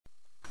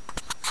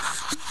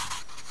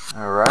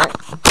Alright.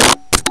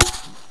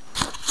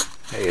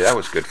 Hey, that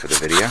was good for the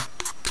video.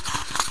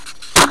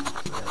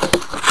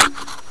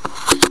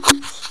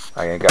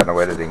 I ain't got no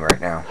editing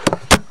right now.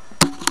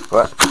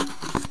 But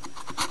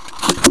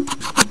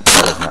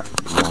that is not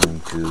going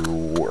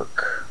to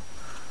work.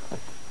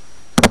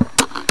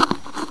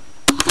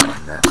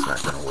 And that's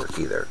not going to work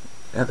either.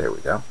 Yeah, there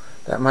we go.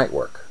 That might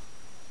work.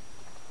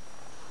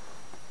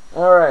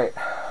 Alright.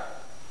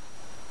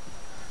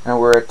 Now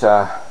we're at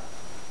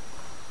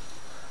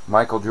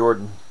Michael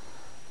Jordan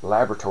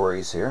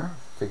Laboratories here,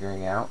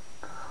 figuring out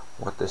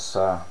what this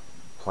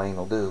plane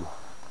will do.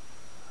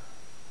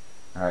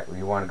 Alright,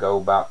 we want to go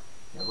about...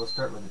 Yeah, we'll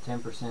start with the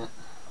 10%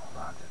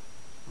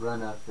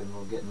 run up, and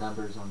we'll get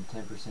numbers on the 10%,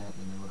 and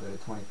then we'll go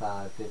to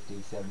 25,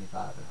 50,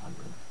 75, and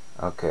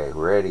 100. Okay,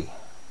 ready.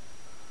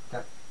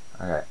 Okay.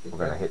 Alright, we're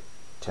going to hit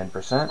 10%.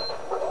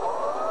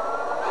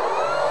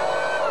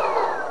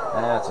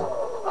 That's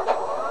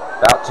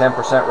about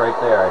 10% right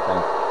there, I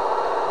think.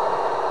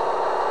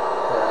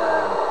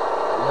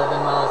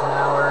 11 miles an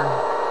hour,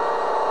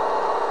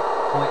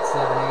 0.7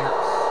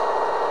 amps.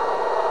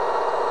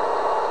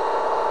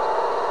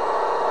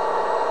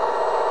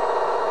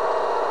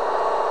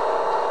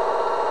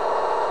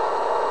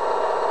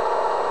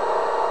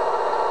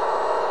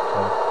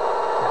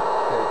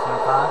 Okay,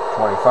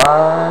 25.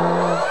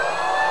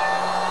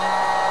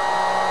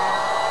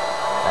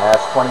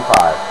 That's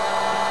 25.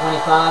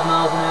 25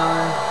 miles an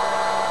hour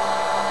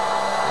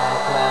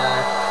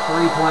at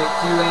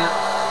 3.2 amps.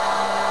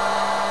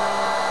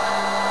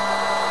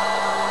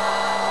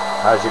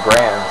 How's your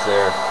grams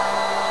there?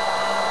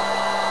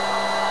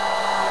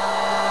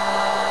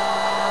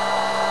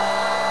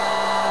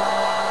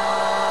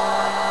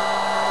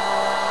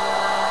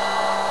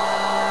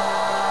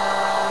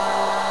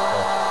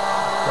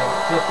 Take it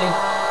to 50.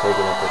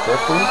 Taking it to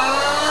 50.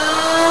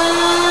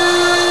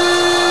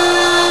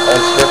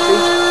 That's 50.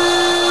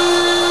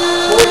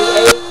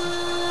 48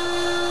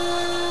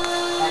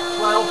 at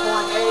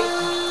 12.8.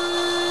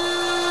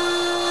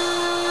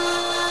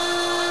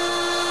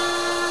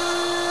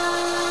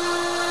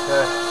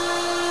 Good.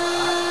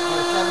 Alright, go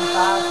to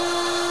 75.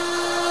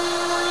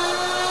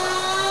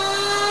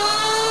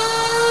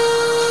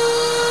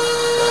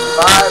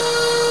 75.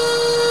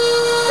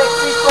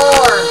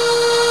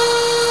 64.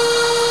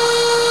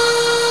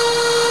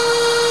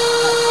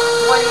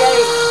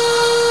 28.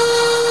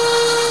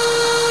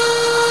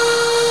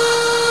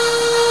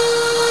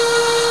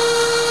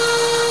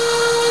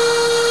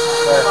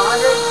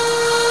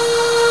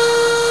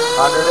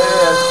 100 it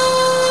is.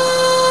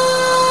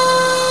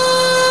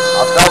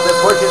 I felt it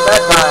push it that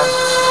time.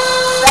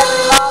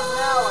 70 miles an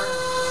hour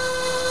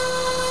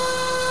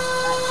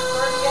at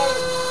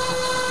 38.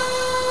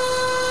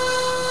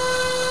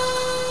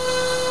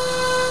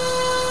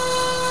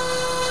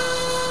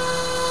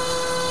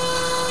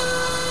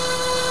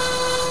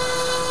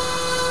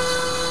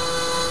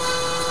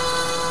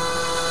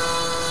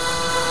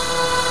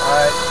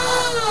 Alright.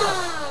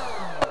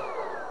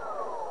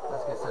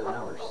 Let's get some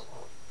numbers.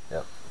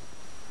 Yep.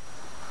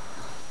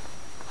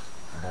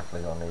 I'm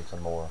definitely gonna need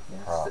some more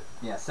Yeah, prop.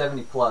 yeah,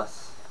 70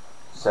 plus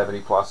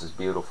 70 plus is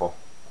beautiful.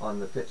 on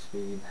the pitch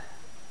speed.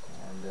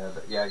 And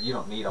but yeah, you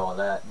don't need all of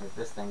that. If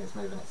this thing is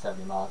moving at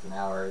 70 miles an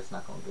hour, it's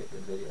not going to get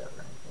good video or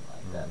anything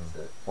like that.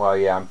 So Well,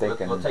 yeah, I'm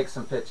thinking. we'll take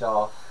some pitch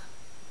off,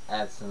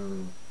 add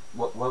some.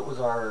 What was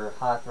our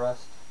high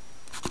thrust?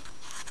 100%.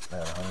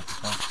 Yeah.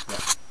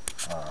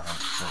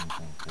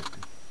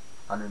 1750.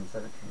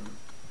 117.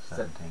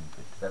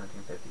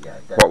 1750. Yeah.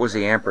 What was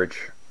the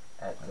amperage?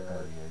 At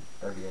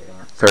 38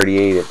 amps.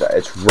 38.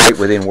 It's right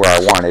within where I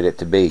wanted it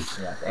to be.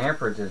 Yeah, the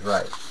amperage is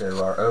right.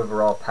 So our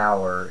overall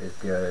power is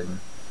good.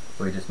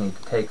 We just need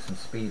to take some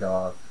speed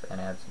off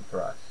and add some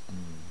thrust.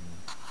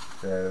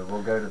 So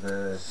we'll go to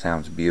the...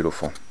 Sounds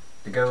beautiful.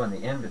 To go in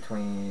the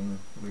in-between,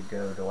 we'd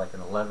go to like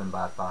an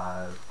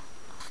 11x5.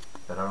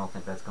 But I don't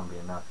think that's going to be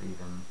enough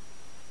even.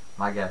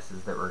 My guess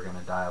is that we're going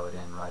to dial it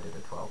in right at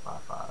a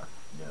 12x5.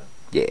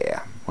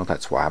 Yeah. Well,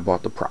 that's why I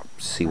bought the prop.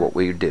 See what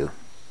we do.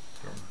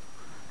 Good.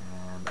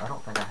 And I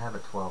don't think I have a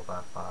 12x5.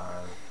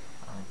 I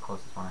think the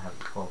closest one I have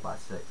is a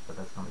 12x6, but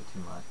that's going to be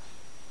too much.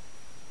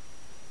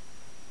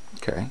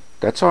 Okay.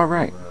 That's all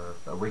right.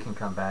 But we can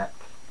come back.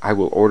 I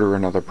will order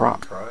another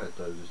prop. Try it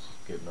though, just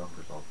get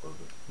numbers off of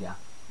it. Yeah,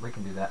 we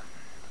can do that.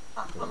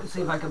 Let me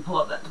see if I can pull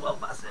up that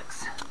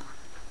 12x6.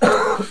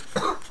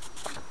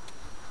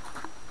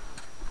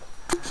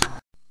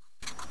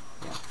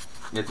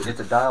 Yeah. It's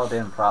a dialed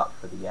in prop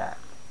for the yak.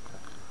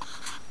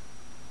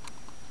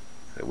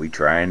 So we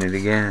trying it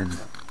again.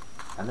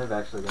 And they've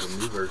actually got a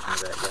new version of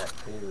that yak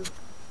too.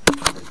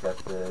 They've got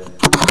the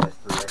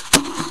AS3X.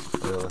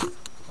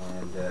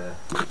 And the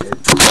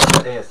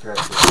AS3X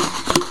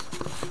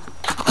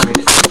I mean,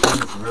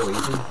 it's real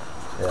easy.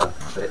 Yeah.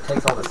 But it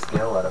takes all the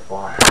skill out of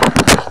flying.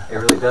 It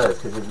really does,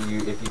 because if you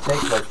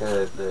take like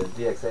the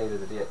DX8 or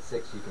the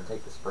DX6, you can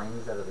take the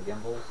springs out of the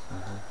gimbals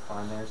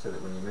on there, so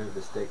that when you move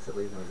the sticks, it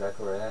leaves them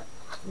exactly where they're at.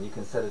 And you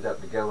can set it up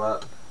to go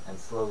up and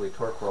slowly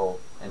torque roll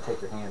and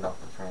take your hand off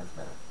the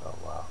transmitter. Oh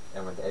wow.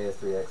 And with the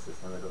AS3X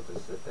system, it'll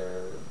just sit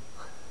there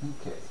and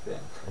spin.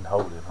 And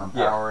hold it. I'm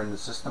Yeah. powering the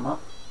system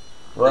up.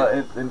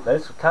 Well,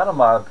 that's kind of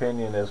my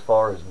opinion as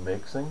far as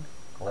mixing.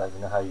 Like,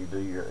 you know how you do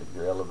your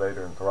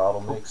elevator and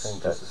throttle mixing?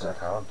 Just That's a second.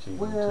 kind of cheating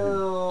too.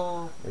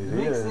 Well, It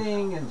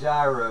mixing and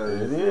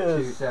gyros It are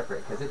two is.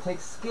 separate because it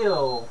takes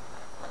skill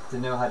to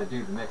know how to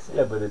do the mixing.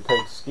 Yeah, but it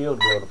takes skill to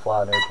be able to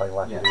fly an airplane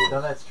like Yeah, it is.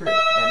 no, that's true.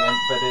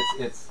 But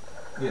it's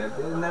you know,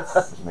 and that's.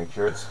 Just make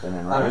sure it's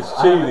spinning right. It's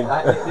cheating.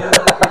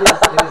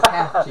 It is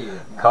half cheating.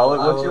 Call it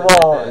I what will you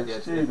admit want, that. it's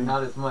It's cheating.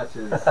 not as much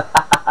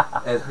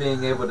as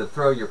being able to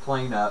throw your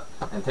plane up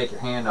and take your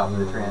hand off of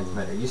the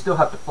transmitter. You still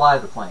have to fly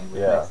the plane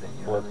with Yeah, mixing.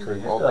 You know well, what I mean? true.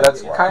 You Well, still have that's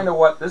to get- kind of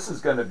what this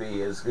is going to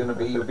be. Is going to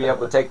be you'll be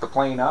able to take the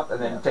plane up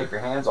and then Yeah. take your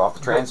hands off the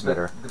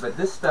transmitter. But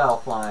this style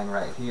flying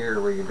right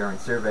here, where you're doing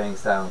surveying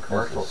style and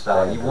commercial is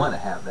style, you standard. want to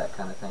have that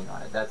kind of thing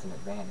on it. That's an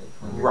advantage.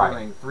 When you're Right.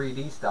 doing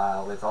 3D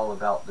style, it's all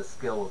about the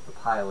skill of the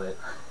pilot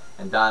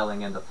and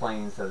dialing in the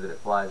plane so that it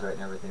flies right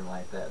and everything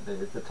like that.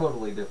 It's a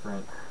totally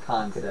different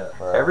concept.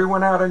 Right.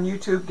 Everyone out on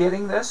YouTube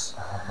getting this?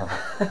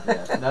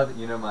 Yeah, now that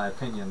you know my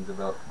opinions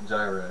about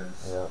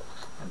gyros Yeah.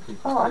 and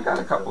people. Oh, I got a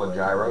speaking couple of so,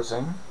 gyros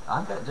in.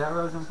 I've got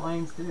gyros in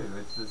planes too.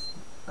 It's just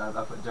I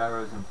put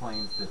gyros in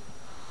planes that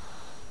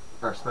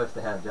are supposed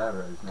to have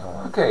gyros.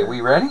 Okay, we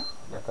ready?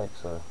 I think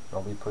so.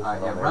 Don't be pushing All right,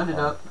 on yeah, there. run it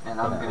up,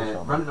 and I'm Yeah, gonna push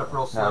on run it. it up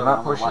real slow. No, I'm and not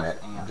gonna pushing watch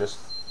it. the I'm amp, just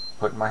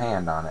putting my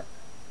hand on it.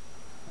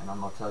 and I'm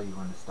gonna tell you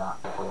when to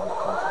stop before we get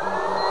close to the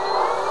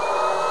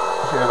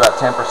Should be about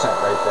 10%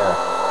 right there.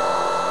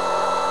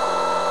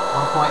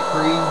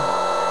 1.3.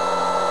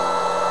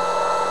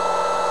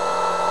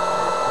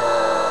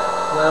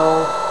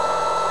 12.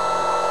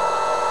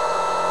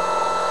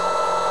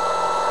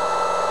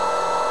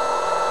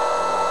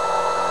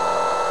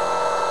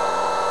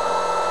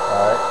 All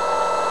right.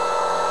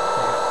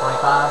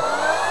 25.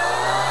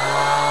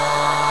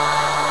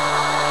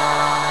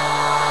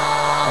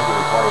 I'll give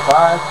you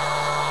 25.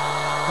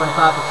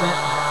 25%.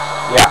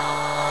 Yeah.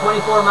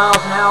 24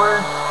 miles an hour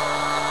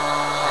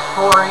at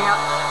 4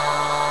 amps.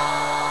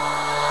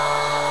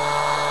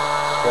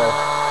 Okay.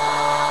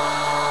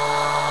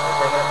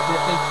 Take it up to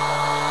 50.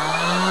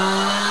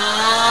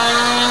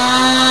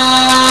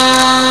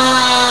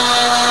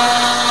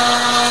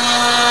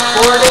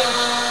 40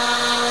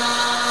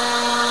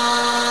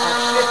 at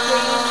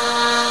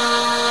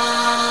 15.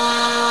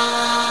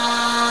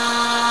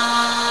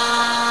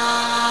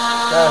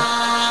 Okay.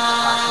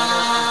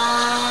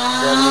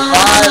 75.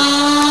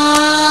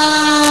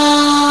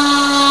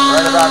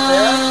 Right about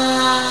there.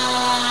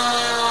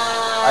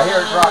 I hear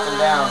it dropping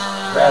down.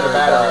 Battery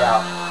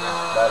out.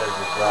 Battery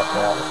just dropped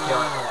out. Let's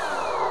kill it.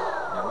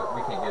 Yeah,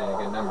 we can't get any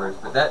good numbers,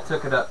 but that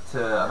took it up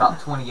to about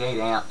 28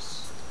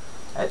 amps.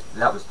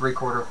 That was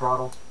 3/4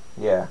 throttle.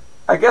 Yeah.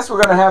 I guess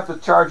we're going to have to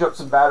charge up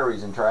some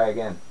batteries and try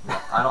again.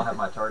 I don't have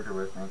my charger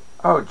with me.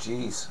 Oh,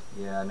 jeez.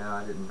 Yeah, no,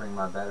 I didn't bring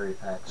my battery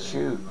pack. or Shoot.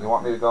 anything You like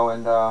want me that. to go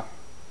and,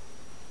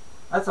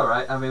 That's all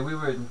right. I mean, we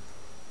would.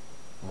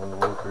 We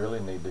really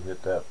need to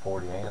hit that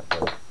 40 amp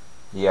though.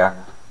 Yeah.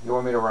 You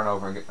want me to run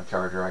over and get my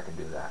charger? I can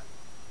do that.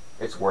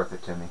 It's worth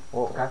it to me.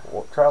 Well, Okay.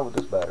 well, try with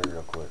this battery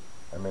real quick.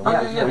 I mean,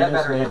 Yeah, we yeah, that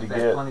just battery need to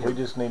has get plenty we of-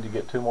 just need to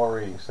get 2 more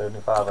readings,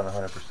 75 and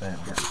 100%.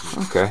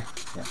 Okay.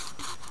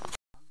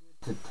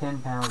 To 10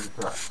 pounds of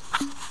thrust.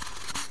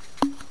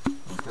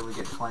 Until we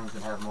get to planes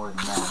that have more than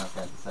that, I've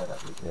got the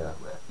setup we can Yeah. go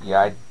with. Yeah,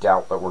 I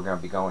doubt that we're going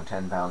to be going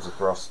 10 pounds of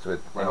thrust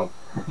with Well,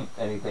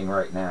 anything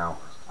right now.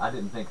 I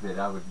didn't think that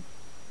I would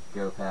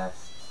go past,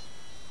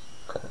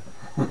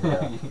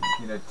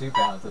 Yeah. 2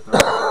 pounds of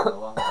thrust for a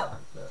long time.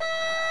 So.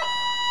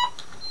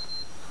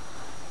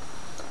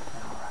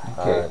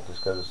 Okay. Alright,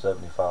 just go to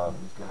 75. I'm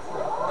just gonna say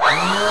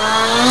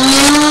that.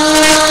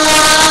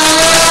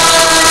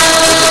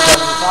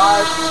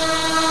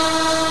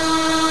 75.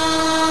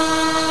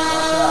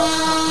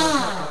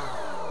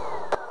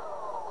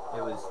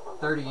 It was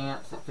 30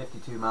 amps at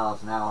 52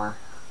 miles an hour.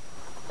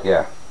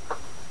 Yeah. I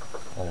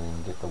didn't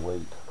even get the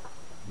weight.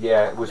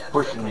 Yeah, it was Yeah, it's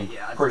pushing okay,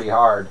 yeah, pretty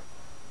hard.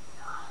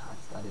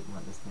 I didn't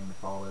want this thing to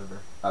fall over.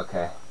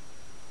 Okay.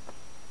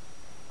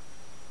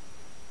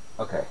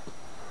 Okay.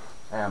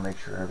 Now make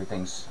sure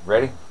everything's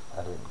ready.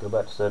 I didn't go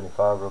back to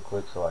 75 real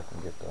quick so I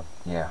can get the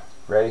Yeah.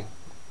 Ready?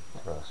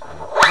 thrust.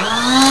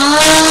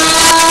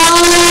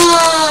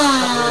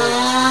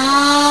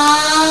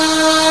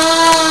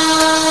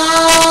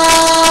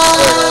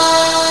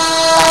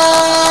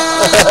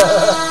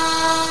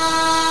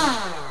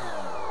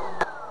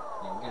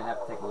 Yeah, I'm gonna have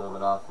to take a little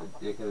bit off.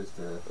 It goes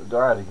to.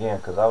 Try it again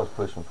because I was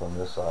pushing from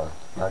this side.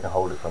 I can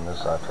hold it from this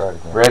side. Try it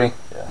again. Ready?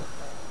 Yeah.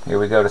 Here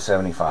we go to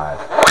 75.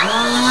 Don't go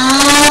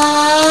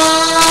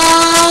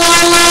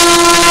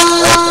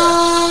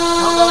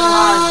any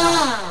higher than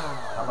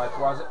that. How much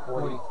was it?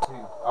 42.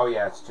 Oh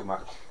yeah, it's too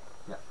much.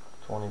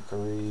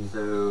 23.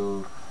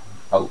 So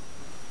 11,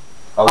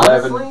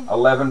 Honestly?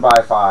 11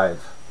 by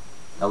 5.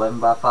 11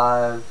 by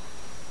 5.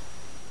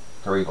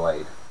 3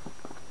 blade.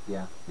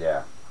 Yeah.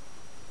 Yeah.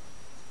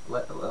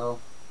 Well,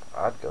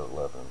 I'd go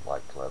 11,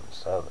 like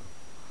 11.7.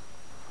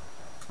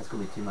 that's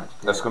gonna be too much.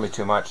 That's going to be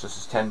too much. This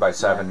is 10 by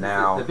 7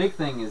 now. The big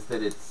thing is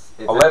that it's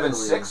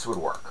 11.6 would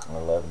work.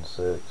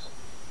 11.6.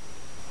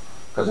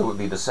 Because it would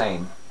be the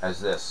same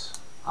as this.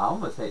 I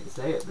almost hate to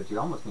say it, but you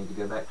almost need to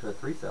go back to a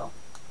 3-cell.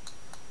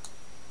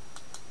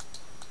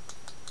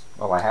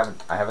 Well, I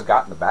haven't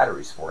gotten the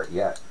batteries for it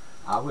yet.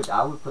 I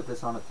would put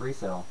this on a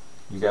 3-cell.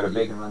 You so got a that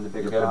big, you can run the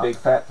bigger you got a big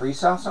box. fat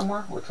 3-cell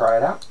somewhere? We'll try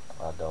it out.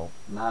 I don't.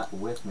 Not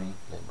with me.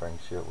 Didn't bring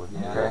shit with me.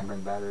 Yeah, I Okay. didn't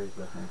bring batteries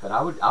with me. But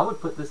I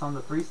would put this on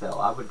the 3-cell.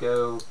 I would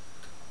go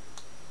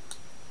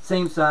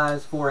same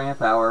size, 4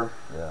 amp hour,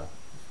 Yeah.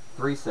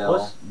 3-cell.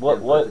 What's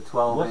the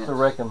 12 the inch.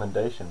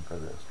 recommendation for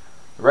this?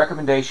 The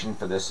recommendation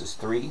for this is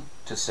 3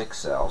 to 6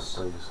 cells.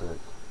 3 to 6.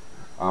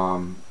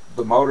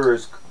 The motor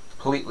is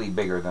completely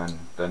bigger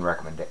than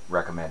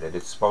recommended.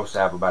 It's supposed to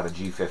have about a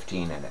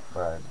G15 in it.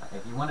 Right.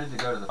 If you wanted to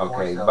go to the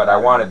Okay, 4-cell but I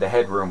battery- wanted the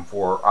headroom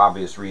for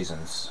obvious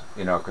reasons,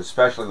 you know, 'cause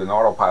especially with an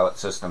autopilot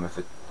system,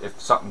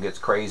 if something gets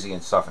crazy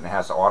and stuff and it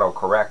has to auto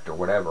correct or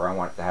whatever, I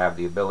want it to have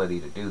the ability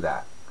to do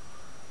that.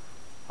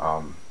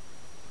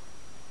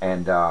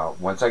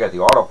 Once I get the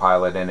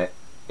autopilot in it,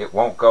 it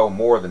won't go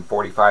more than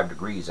 45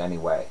 degrees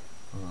anyway.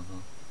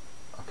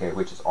 Okay,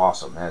 which is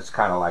awesome, and it's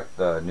kind of like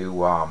the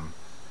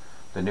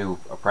new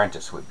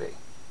Apprentice would be,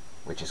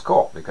 which is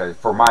cool because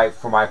for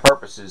my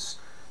purposes,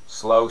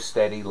 slow,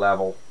 steady,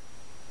 level,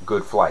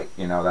 good flight.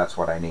 You know, that's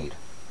what I need.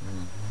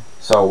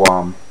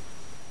 So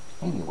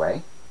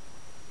anyway,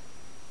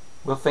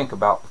 we'll think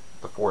about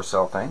the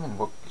 4-cell thing, and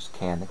we'll just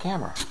can the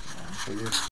camera.